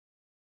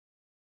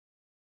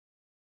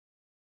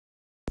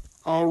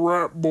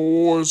Alright,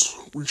 boys,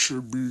 we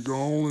should be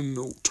gone in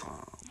no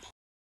time.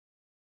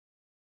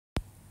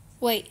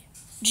 Wait,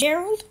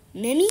 Gerald?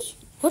 Mimi?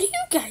 What are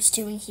you guys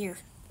doing here?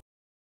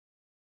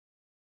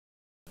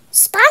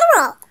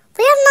 Spiral,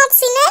 we have not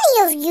seen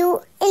any of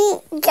you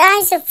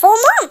guys in 4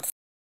 months.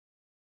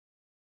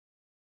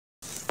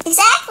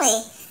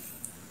 Exactly.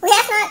 We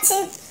have not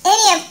seen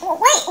any of...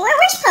 Wait,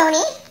 where's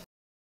Pony?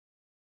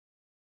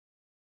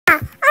 I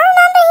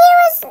remember he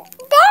was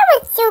there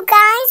with you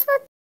guys.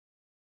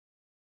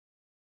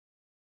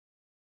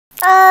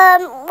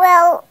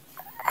 Well,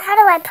 how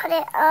do I put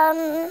it?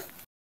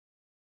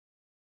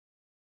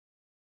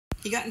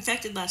 He got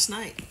infected last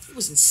night. It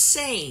was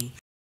insane.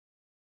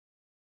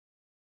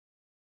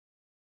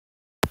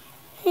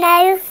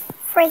 No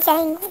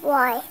freaking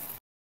way.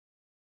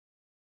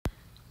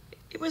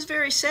 It was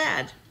very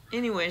sad.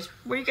 Anyways,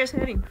 where are you guys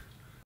heading?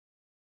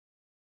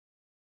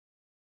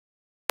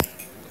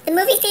 The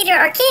movie theater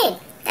arcade.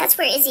 That's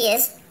where Izzy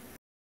is.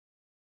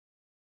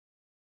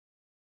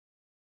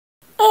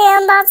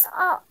 And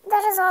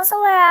that is also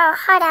where our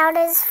hideout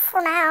is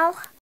for now.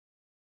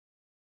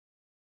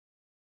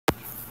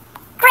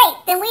 Great,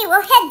 then we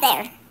will head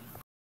there.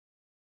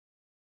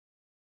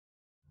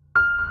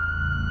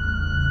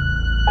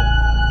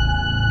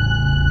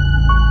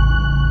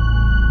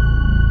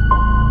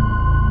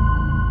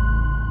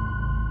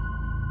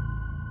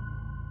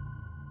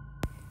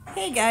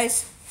 Hey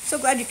guys, so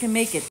glad you can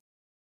make it.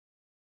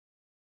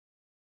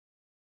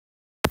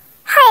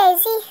 Hi,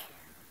 Izzy.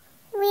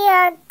 We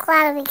are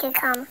glad we could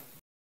come.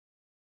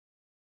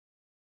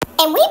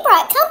 And we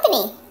brought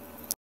company.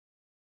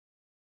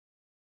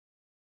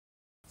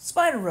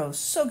 Spider Rose,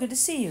 so good to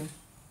see you.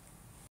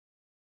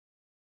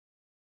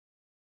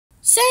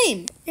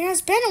 Same. It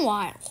has been a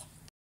while.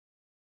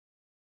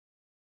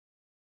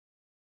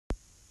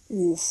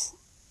 Wolf,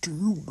 do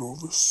you know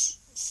this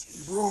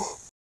zebra?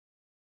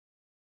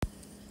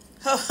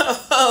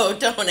 Oh,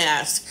 don't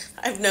ask.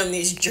 I've known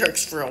these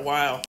jerks for a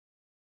while.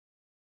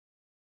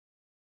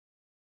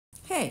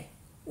 Hey,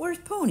 where's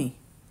Pony?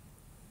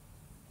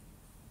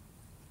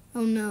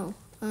 Oh no.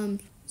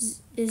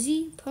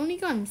 Izzy? Pony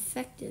got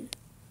infected.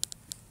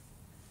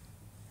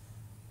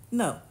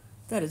 No,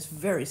 that is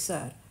very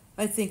sad.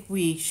 I think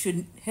we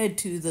should head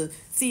to the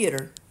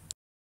theater.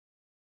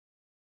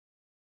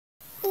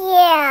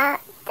 Yeah,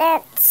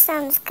 that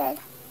sounds good.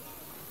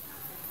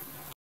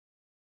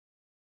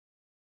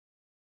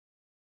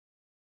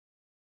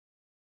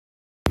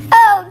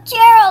 Oh,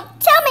 Gerald,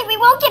 tell me we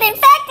won't get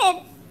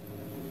infected.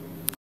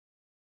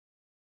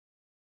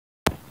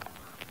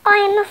 I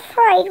am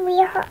afraid we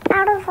are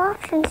out of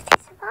options to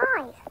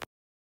survive.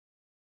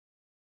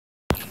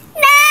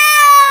 No!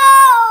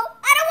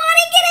 I don't want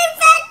to get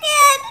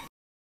infected!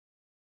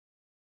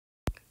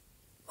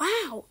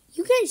 Wow,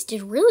 you guys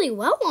did really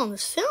well on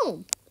this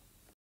film.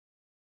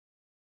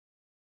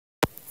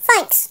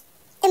 Thanks.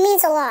 It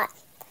means a lot.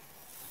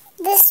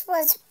 This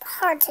was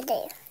hard to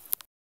do.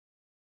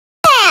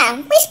 Yeah,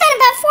 we spent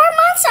about 4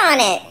 months on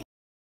it.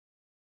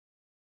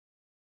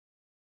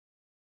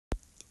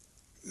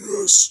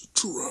 Yes,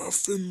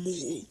 Giraffe and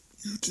Mole,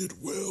 you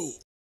did well.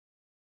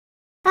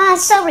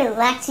 It's so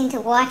relaxing to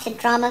watch a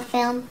drama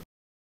film.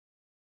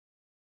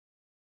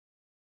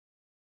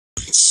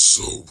 It's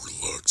so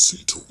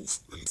relaxing to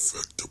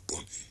infect a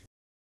bunny.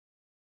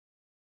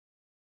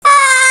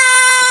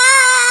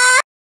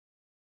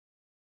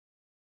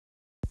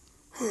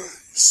 Hey,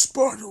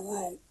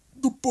 Spider-O,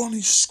 the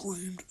bunny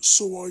screamed,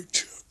 so I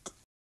check.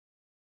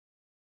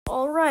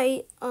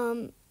 Alright,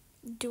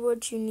 do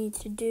what you need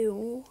to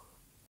do.